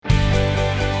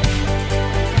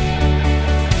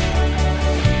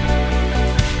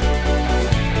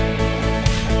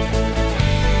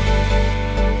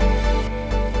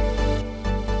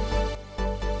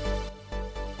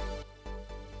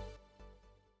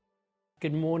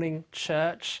Good morning,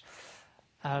 church.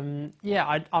 I'm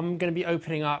going to be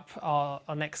opening up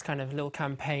our next kind of little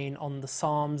campaign on the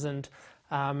Psalms, and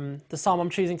the Psalm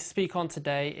I'm choosing to speak on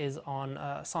today is on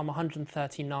Psalm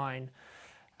 139.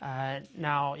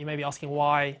 Now, you may be asking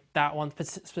why that one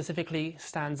specifically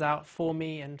stands out for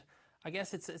me, and I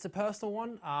guess it's a personal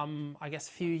one. I guess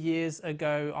a few years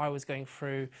ago, I was going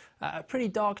through a pretty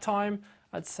dark time.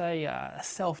 I'd say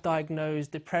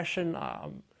self-diagnosed depression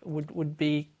would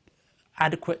be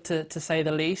adequate to say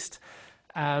the least.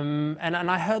 And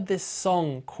I heard this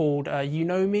song called You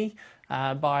Know Me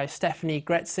by Stephanie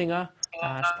Gretzinger.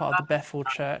 She's part of the Bethel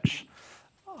Church.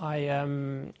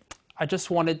 I just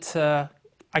wanted to,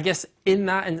 I guess, in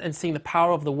that and seeing the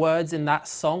power of the words in that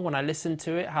song, when I listened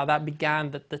to it, how that began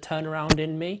the turnaround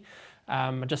in me.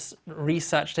 I just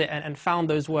researched it and found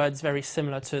those words very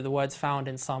similar to the words found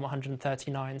in Psalm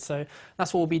 139. So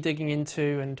that's what we'll be digging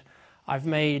into, and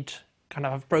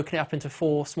I've broken it up into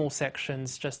 4 small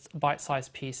sections, just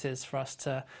bite-sized pieces for us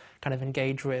to kind of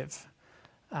engage with.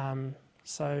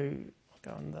 So I'll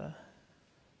go on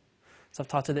So I've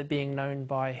titled it Being Known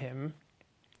by Him.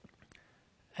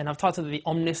 And I've titled it The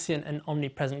Omniscient and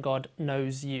Omnipresent God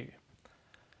Knows You.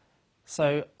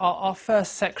 So our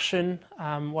first section,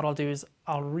 what I'll do is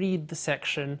I'll read the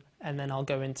section and then I'll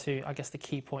go into, I guess, the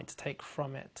key point to take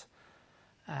from it.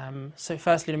 So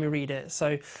firstly, let me read it.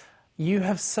 So, you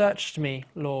have searched me,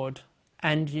 Lord,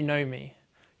 and you know me.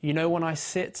 You know when I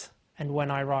sit and when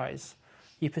I rise.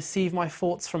 You perceive my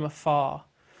thoughts from afar.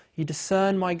 You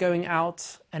discern my going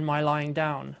out and my lying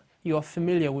down. You are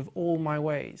familiar with all my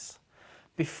ways.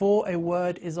 Before a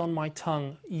word is on my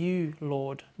tongue, you,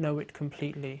 Lord, know it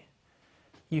completely.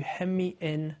 You hem me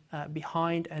in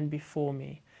behind and before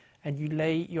me, and you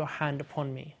lay your hand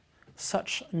upon me.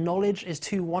 Such knowledge is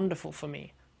too wonderful for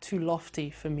me, too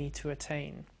lofty for me to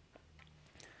attain.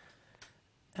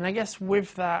 And I guess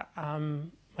with that,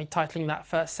 my titling that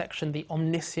first section, The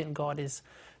Omniscient God, is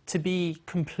to be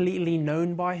completely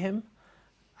known by Him.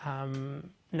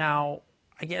 Now,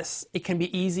 I guess it can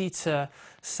be easy to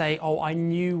say, oh, I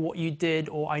knew what you did,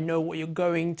 or I know what you're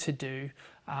going to do.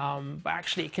 But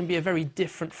actually, it can be a very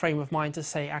different frame of mind to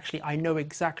say, actually, I know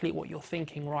exactly what you're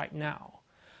thinking right now.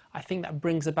 I think that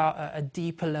brings about a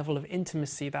deeper level of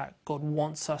intimacy that God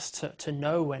wants us to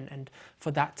know, and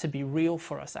for that to be real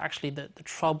for us. Actually, the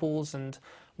troubles and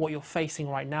what you're facing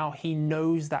right now, He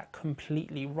knows that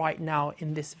completely right now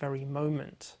in this very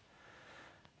moment.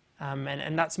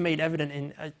 And that's made evident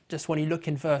in just when you look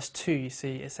in verse 2, you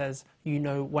see it says, you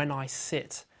know when I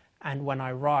sit and when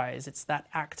I rise. It's that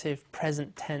active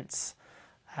present tense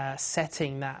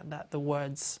setting that the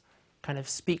words kind of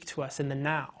speak to us in the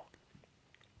now.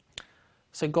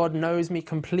 So God knows me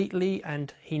completely,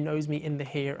 and He knows me in the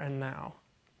here and now.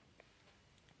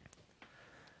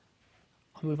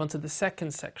 I'll move on to the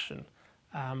second section.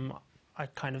 I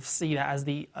kind of see that as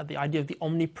the idea of the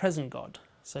omnipresent God.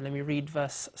 So let me read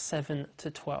verse 7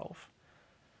 to 12.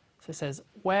 So it says,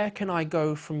 where can I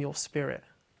go from your spirit?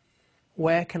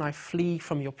 Where can I flee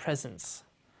from your presence?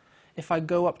 If I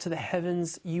go up to the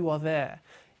heavens, you are there.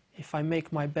 If I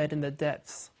make my bed in the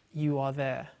depths, you are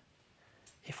there.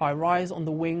 If I rise on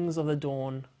the wings of the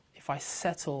dawn, if I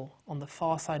settle on the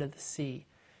far side of the sea,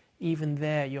 even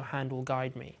there your hand will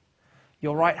guide me.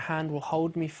 Your right hand will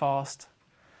hold me fast.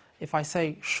 If I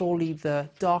say, surely the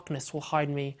darkness will hide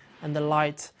me and the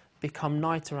light become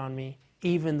night around me,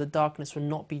 even the darkness will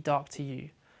not be dark to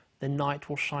you. The night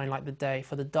will shine like the day,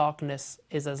 for the darkness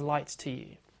is as light to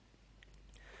you.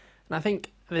 And I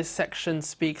think this section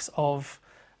speaks of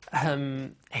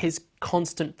His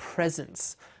constant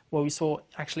presence, where we saw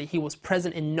actually He was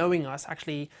present in knowing us.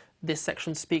 Actually, this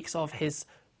section speaks of His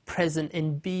present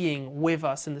in being with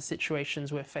us in the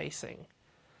situations we're facing.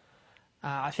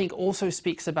 I think also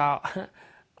speaks about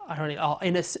our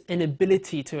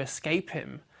inability to escape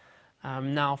Him.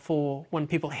 Now, for when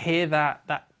people hear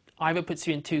that either puts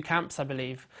you in 2 camps, I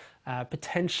believe.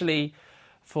 Potentially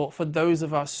for those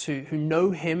of us who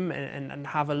know Him and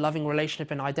have a loving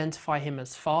relationship and identify Him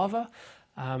as Father,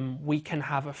 we can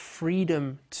have a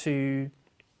freedom to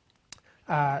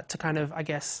kind of, I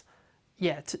guess,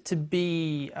 to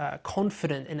be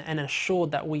confident and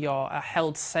assured that we are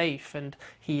held safe and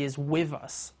He is with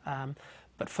us.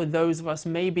 But for those of us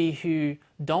maybe who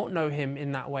don't know Him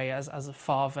in that way as a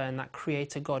Father and that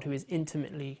Creator God who is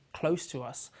intimately close to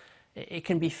us, it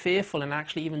can be fearful and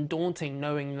actually even daunting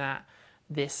knowing that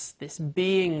this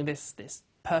being, this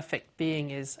perfect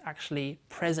being is actually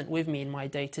present with me in my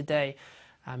day-to-day.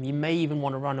 You may even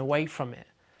want to run away from it.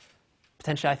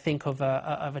 Potentially, I think of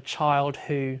a child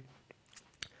who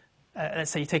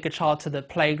let's say you take a child to the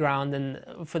playground,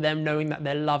 and for them knowing that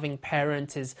their loving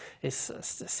parent is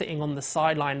sitting on the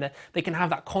sideline, they can have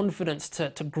that confidence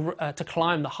to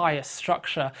climb the highest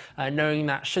structure, knowing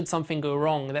that should something go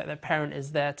wrong, that their parent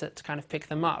is there to kind of pick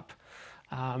them up.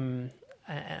 And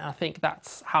I think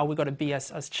that's how we've got to be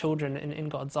as children in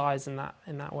God's eyes in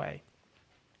that way.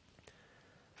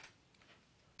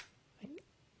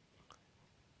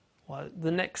 Well,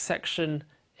 the next section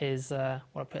is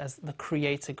what I put as the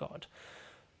Creator God.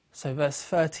 So verse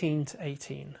 13 to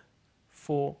 18.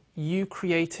 For you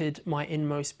created my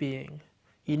inmost being.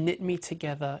 You knit me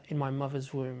together in my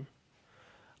mother's womb.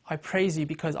 I praise you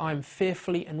because I am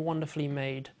fearfully and wonderfully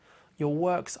made. Your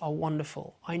works are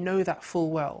wonderful. I know that full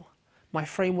well. My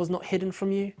frame was not hidden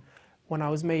from you when I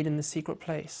was made in the secret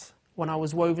place, when I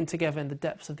was woven together in the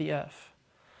depths of the earth.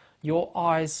 Your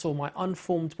eyes saw my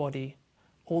unformed body.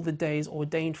 All the days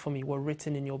ordained for me were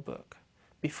written in your book,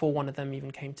 before one of them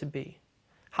even came to be.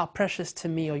 How precious to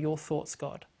me are your thoughts,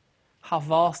 God. How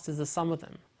vast is the sum of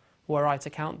them, were I to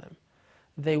count them.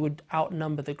 They would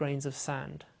outnumber the grains of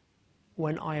sand.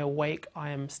 When I awake, I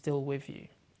am still with you.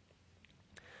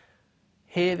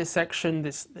 Here, this section,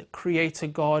 the Creator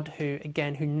God, who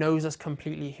knows us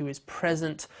completely, who is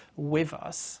present with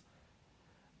us,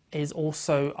 is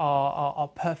also our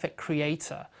perfect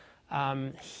Creator.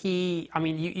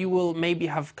 You will maybe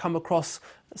have come across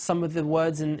some of the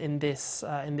words in this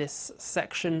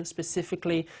section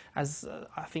specifically as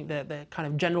I think they're kind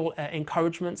of general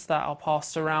encouragements that are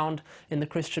passed around in the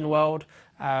Christian world,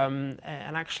 and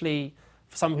actually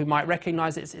for some who might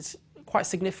recognize it, it's quite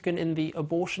significant in the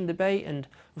abortion debate, and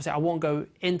obviously I won't go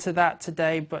into that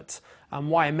today, but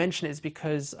why I mention it is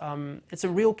because it's a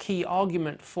real key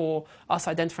argument for us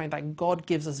identifying that God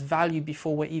gives us value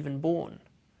before we're even born.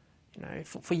 You know,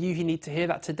 for you who need to hear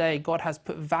that today, God has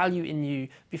put value in you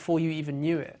before you even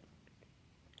knew it.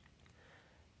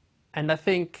 And I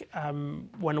think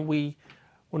when we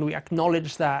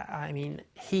acknowledge that, I mean,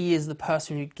 He is the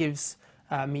person who gives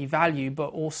me value, but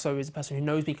also is the person who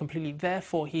knows me completely.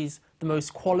 Therefore, He's the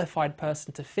most qualified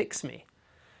person to fix me.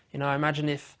 You know, I imagine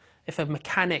if a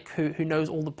mechanic who knows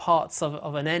all the parts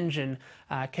of an engine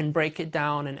can break it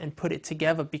down and put it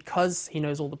together because he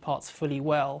knows all the parts fully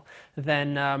well,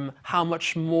 then how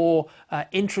much more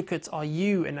intricate are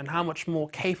you, and how much more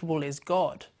capable is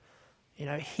God? You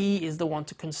know, He is the one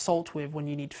to consult with when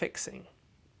you need fixing.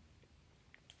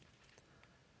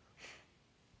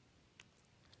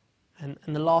 And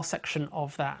the last section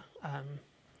of that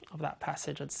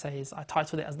passage, I'd say, I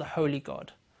titled it as the Holy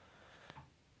God.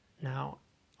 Now,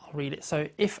 I'll read it. So,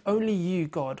 if only you,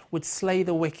 God, would slay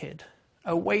the wicked.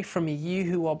 Away from me, you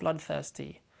who are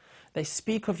bloodthirsty. They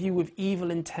speak of you with evil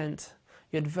intent.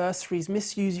 Your adversaries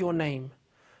misuse your name.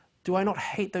 Do I not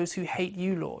hate those who hate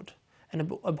you, Lord, and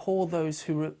abhor those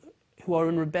who are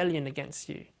in rebellion against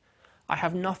you? I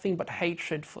have nothing but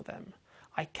hatred for them.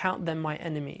 I count them my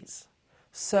enemies.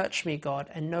 Search me, God,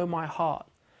 and know my heart.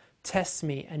 Test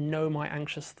me and know my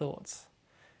anxious thoughts.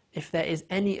 If there is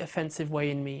any offensive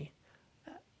way in me,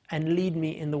 and lead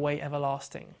me in the way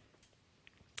everlasting.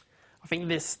 I think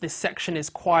this section is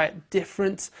quite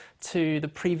different to the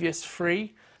previous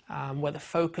three, where the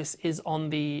focus is on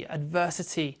the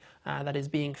adversity that is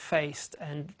being faced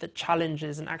and the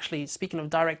challenges, and actually, speaking of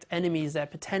direct enemies, they're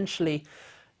potentially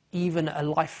even a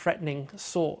life-threatening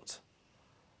sort.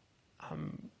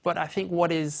 But I think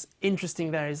what is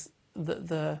interesting there is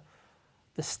the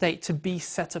state to be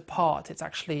set apart. It's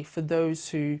actually for those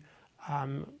who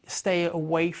stay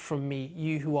away from me,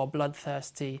 you who are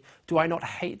bloodthirsty. Do I not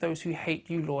hate those who hate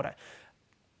you, Lord?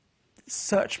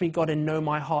 Search me, God, and know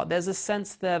my heart. There's a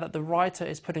sense there that the writer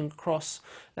is putting across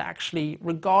that actually,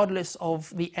 regardless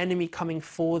of the enemy coming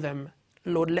for them,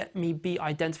 Lord, let me be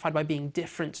identified by being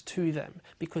different to them,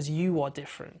 because you are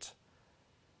different.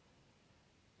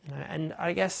 You know, and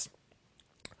I guess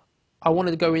I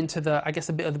wanted to go into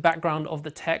a bit of the background of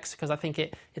the text, because I think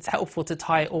it's helpful to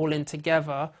tie it all in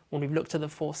together when we've looked at the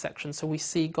four sections. So we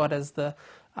see God as the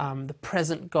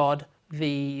present God,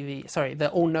 the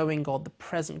all-knowing God, the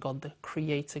present God, the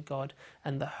Creator God,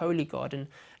 and the Holy God. And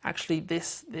actually,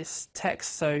 this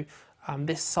text,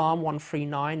 this Psalm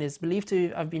 139, is believed to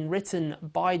have been written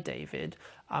by David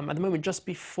at the moment just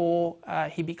before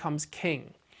he becomes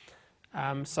king.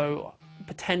 So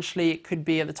potentially it could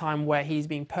be at the time where he's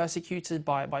being persecuted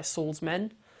by Saul's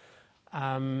men.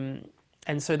 And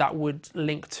so that would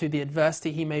link to the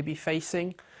adversity he may be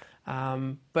facing.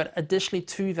 But additionally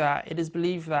to that, it is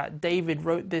believed that David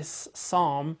wrote this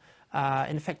psalm,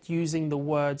 in effect using the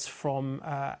words from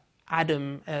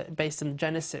Adam based in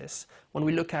Genesis. When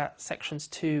we look at sections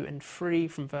 2 and 3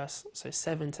 from verse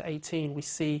 7 to 18, we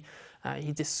see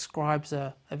He describes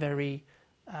a very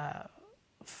a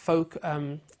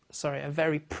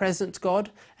very present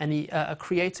God, and a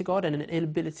creator God, and an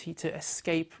inability to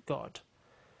escape God.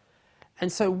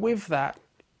 And so with that,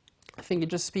 I think it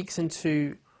just speaks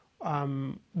into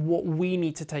what we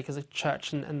need to take as a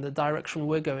church and the direction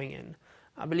we're going in.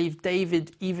 I believe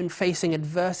David, even facing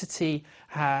adversity,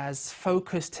 has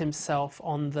focused himself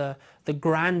on the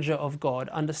grandeur of God,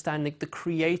 understanding the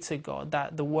creator God,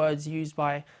 that the words used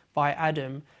by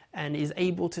Adam, and is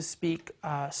able to speak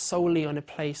solely on a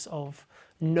place of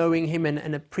knowing him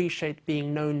and appreciate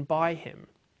being known by him.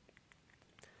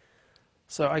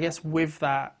 So I guess with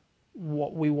that,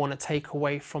 what we want to take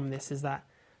away from this is that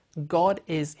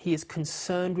He is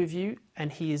concerned with you,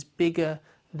 and he is bigger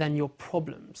than your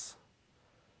problems.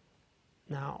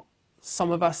 Now,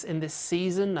 some of us in this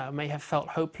season may have felt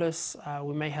hopeless.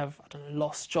 We may have,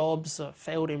 lost jobs,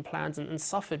 failed in plans, and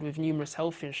suffered with numerous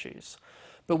health issues.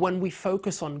 But when we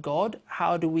focus on God,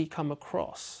 how do we come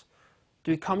across?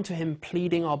 Do we come to him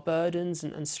pleading our burdens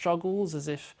and struggles, as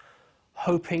if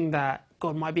hoping that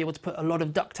God might be able to put a lot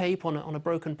of duct tape on a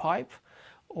broken pipe?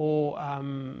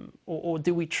 Or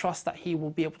do we trust that he will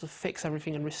be able to fix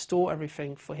everything and restore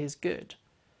everything for his good?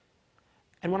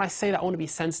 And when I say that, I want to be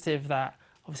sensitive that,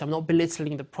 obviously, I'm not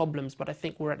belittling the problems, but I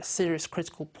think we're at a serious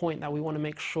critical point that we want to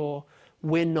make sure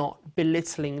we're not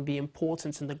belittling the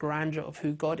importance and the grandeur of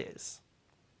who God is.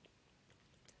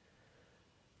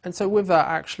 And so with that,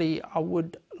 actually, I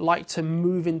would like to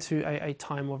move into a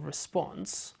time of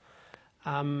response.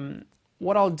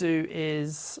 What I'll do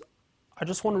is I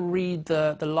just want to read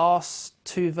the last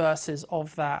two verses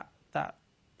of that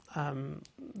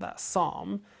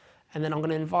psalm, and then I'm going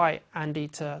to invite Andy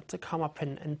to come up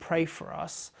and pray for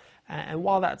us. And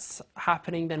while that's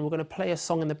happening, then we're going to play a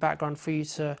song in the background for you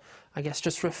to, I guess,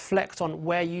 just reflect on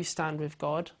where you stand with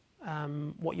God,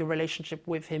 what your relationship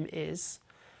with him is.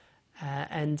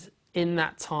 And in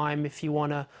that time, if you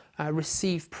want to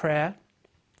receive prayer,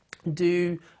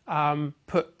 do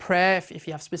put prayer if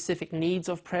you have specific needs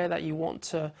of prayer that you want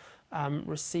to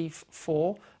receive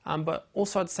for. But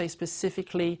also I'd say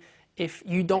specifically, if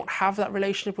you don't have that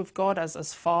relationship with God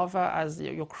as Father, as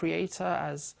your Creator,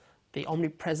 as the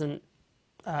omnipresent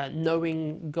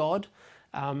knowing God,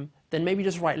 then maybe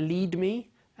just write "lead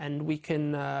me," and we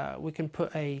can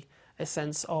put a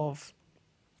sense of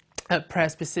prayer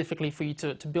specifically for you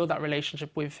to build that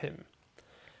relationship with him.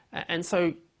 And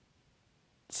so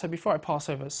before I pass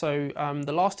over,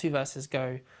 the last two verses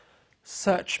go,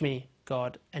 "Search me,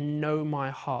 God, and know my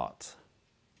heart.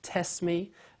 Test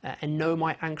me and know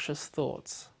my anxious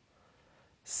thoughts.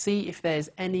 See if there is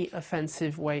any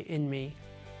offensive way in me,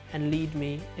 and lead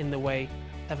me in the way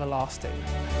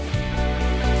everlasting."